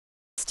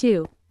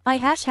2. I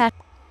hash hash.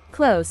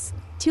 Close.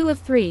 2 of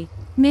 3.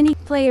 Mini.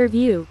 Player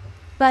view.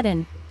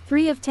 Button.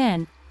 3 of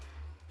 10.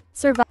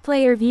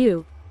 Player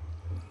view.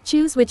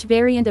 Choose which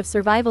variant of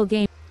survival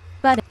game.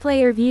 Button.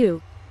 Player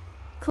view.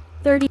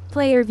 30.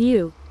 Player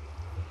view.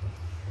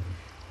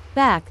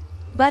 Back.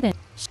 Button.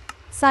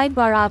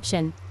 Sidebar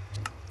option.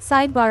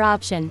 Sidebar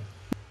option.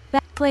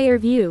 Back. Player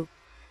view.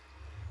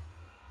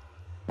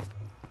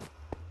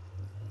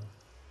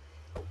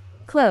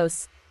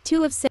 Close.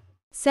 2 of 6.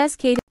 Says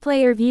Kate.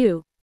 Player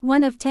view.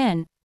 1 of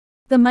 10.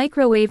 The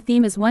microwave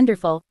theme is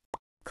wonderful.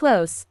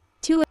 Close.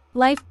 2 of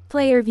life.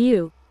 Player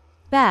view.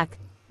 Back.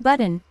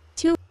 Button.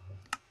 2.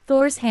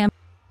 Thor's hammer.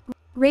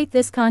 Rate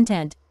this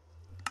content.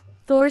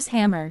 Thor's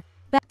hammer.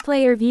 Back.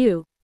 Player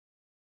view.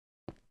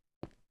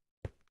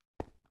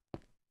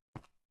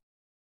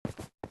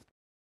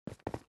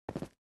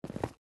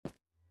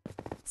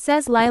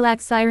 Says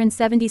Lilac Siren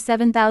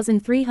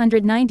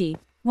 77,390.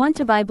 Want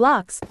to buy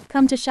blocks?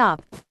 Come to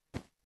shop.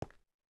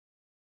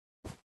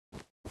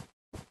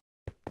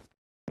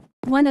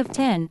 1 of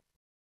 10.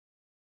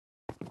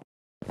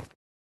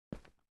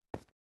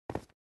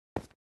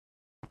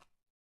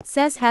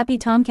 Says Happy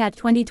Tomcat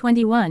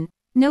 2021.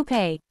 No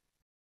pay.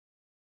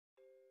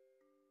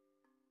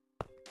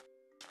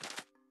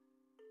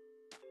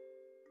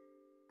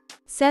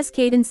 Says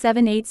Caden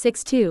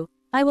 7862.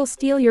 I will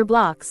steal your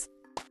blocks.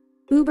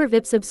 Uber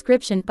VIP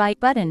subscription buy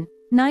button.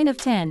 9 of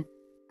 10.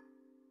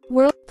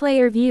 World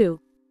player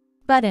view.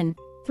 Button.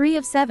 3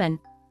 of 7.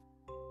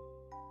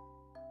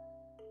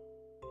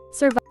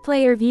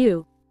 Player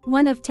view.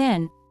 1 of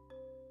 10.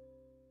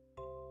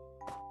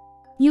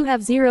 You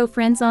have 0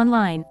 friends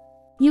online.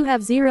 You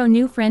have 0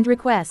 new friend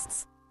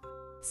requests.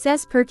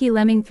 Says Perky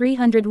Lemming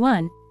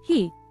 301.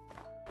 He.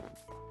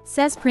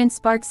 Says Prince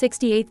Spark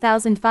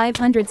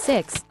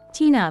 68,506.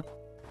 Teen up.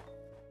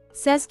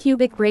 Says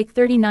Cubic Break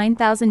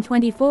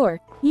 39,024.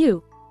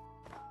 You.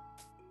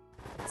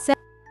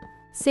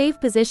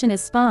 Save position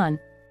as spawn.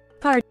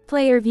 Part.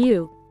 Player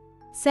view.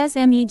 Says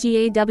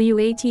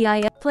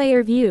MEGAWATI.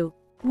 Player view.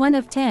 1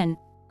 of 10.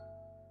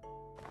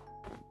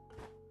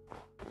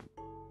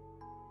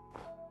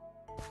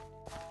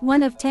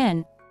 One of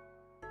 10.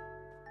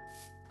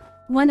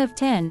 1 of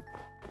 10.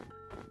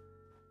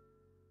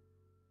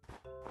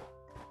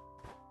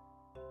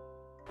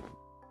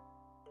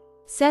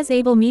 Says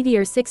Able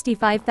Meteor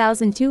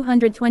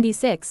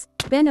 65,226.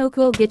 Ben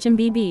Okul Gitcham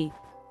BB.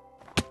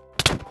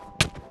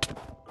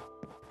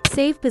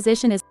 Save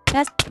position is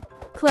S.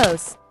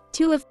 Close.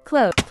 2 of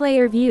close.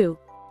 Player view.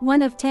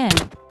 1 of 10.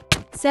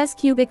 Says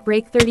Cubic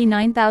Break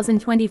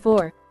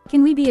 39,024.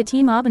 Can we be a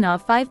team?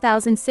 Abanov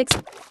 5,006.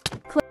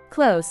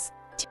 Close.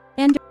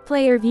 End.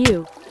 Player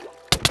view.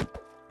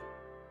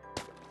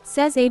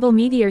 Says Able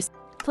Meteors.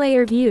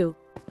 Player view.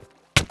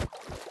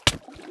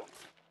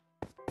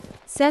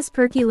 Says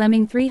Perky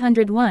Lemming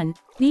 301.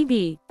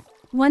 BB.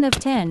 1 of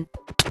 10.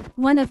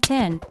 1 of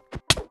 10.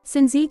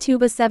 Sinzi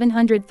Tuba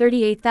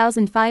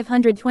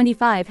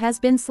 738,525 has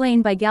been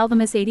slain by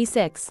Galvamus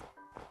 86.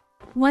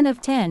 1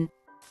 of 10.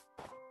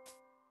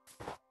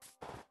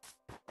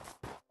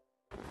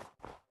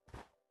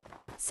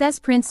 Says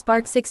Prince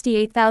Spark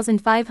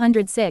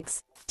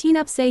 68,506. Teen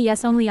up say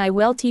yes only I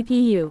will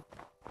TPU.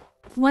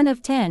 1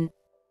 of 10.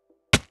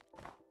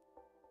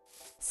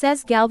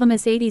 Says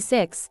Galvamus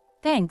 86.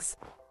 Thanks.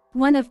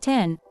 1 of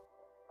 10.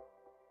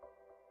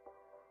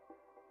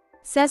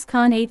 Says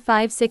Con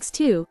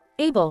 8562.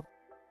 Able.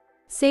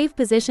 Save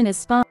position as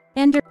spawn.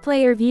 Ender.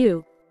 Player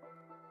view.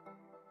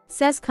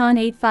 Says Con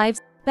 85.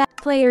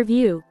 Back. Player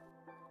view.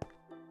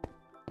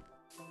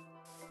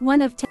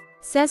 1 of 10.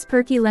 Says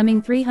Perky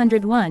Lemming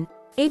 301.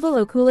 Able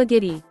Okula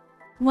Giddy.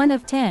 1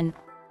 of 10.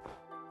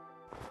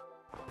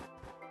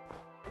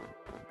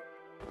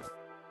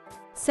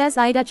 Says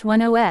iDutch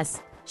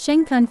 1OS.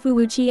 Sheng Kun Fu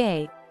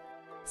Wuchie.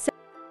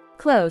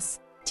 Close.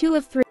 2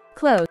 of 3.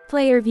 Close.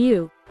 Player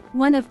view.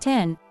 1 of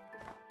 10.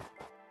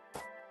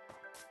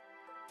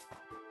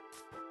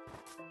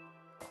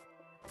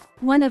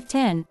 One of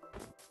 10.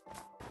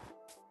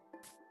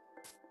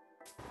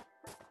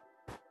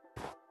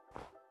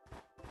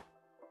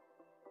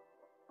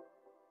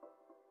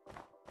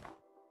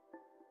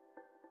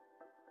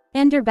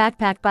 Ender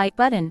backpack by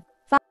button.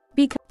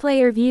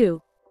 Player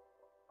view.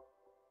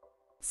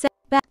 Set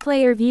back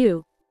player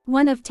view.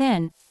 1 of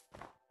 10.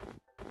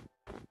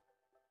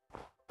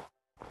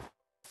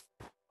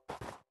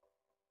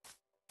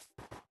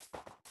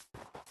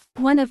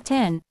 One of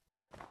 10.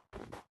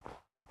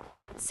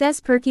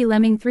 Says Perky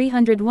Lemming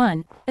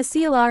 301. A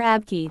CLR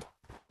Abkeyed.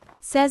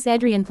 Says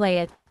Adrian play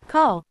it.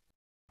 Call.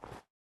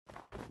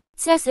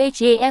 Says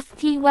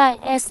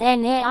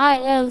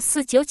HAFTYSNAIL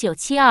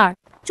 49972.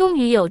 终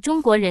于有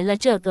中国人了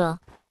这个。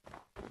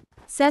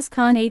Says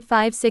Con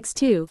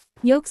 8562.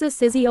 Yoxa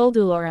Sizzy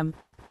Oldulorum.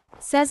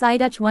 Says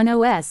iDutch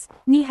 1OS.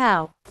 Ni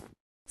hao.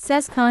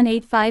 Says Con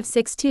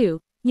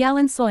 8562.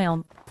 Yalan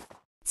Soilm.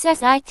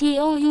 Says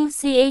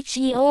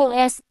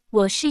ITOUCHEOS.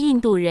 我是印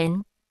度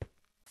人。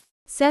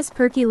Says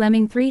Perky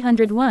Lemming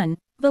 301.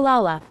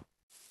 Valhalla.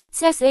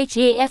 Says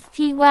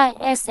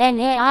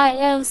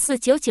HAFTYSNAIL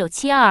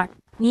 49972.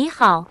 你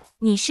好，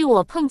你是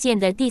我碰见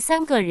的第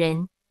3个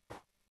人。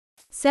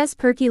 Says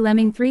Perky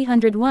Lemming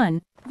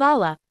 301,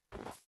 Vala.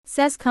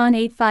 Says Con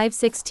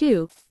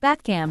 8562,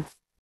 Batcam.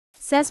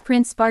 Says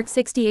Prince Spark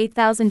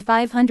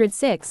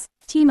 68506,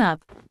 Team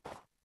Up.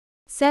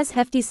 Says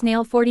Hefty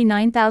Snail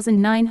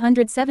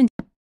 49907.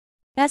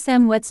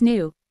 SM What's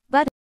New?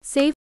 But,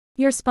 save,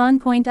 your spawn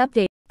point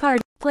update,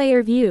 card,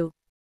 player view.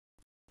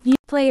 View,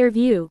 player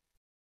view.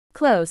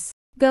 Close,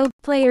 go,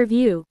 player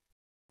view.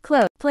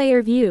 Close,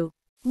 player view.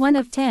 1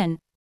 of 10.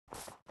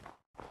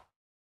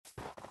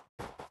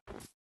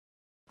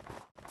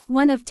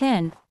 1 of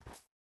 10.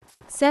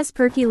 Says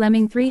Perky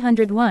Lemming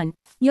 301,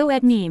 Yo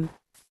at meme.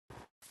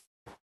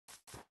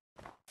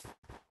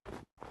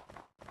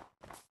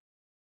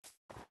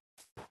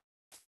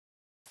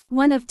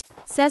 One of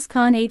says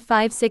Con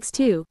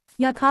 8562,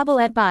 Yakabal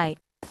at buy.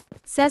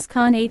 Says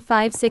Con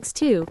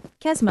 8562,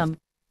 Kesmum.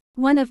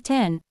 1 of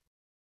 10.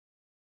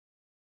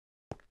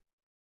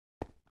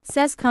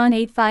 Says Con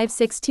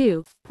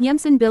 8562,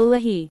 Yemson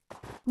Billahi.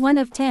 1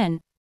 of 10.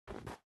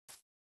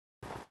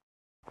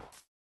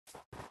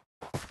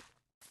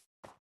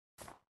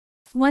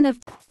 One of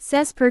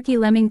says Perky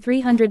Lemming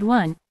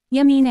 301,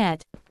 Yamin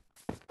at.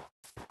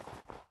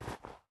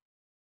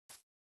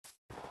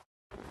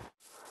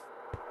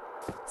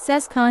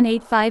 Says Con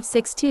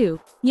 8562,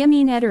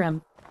 Yamin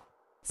Ederum.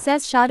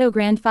 Says Shadow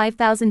Grand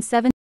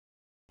 5007.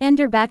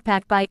 Ender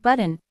Backpack Bite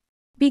Button.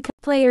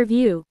 Player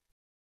View.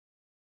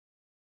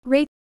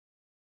 Rate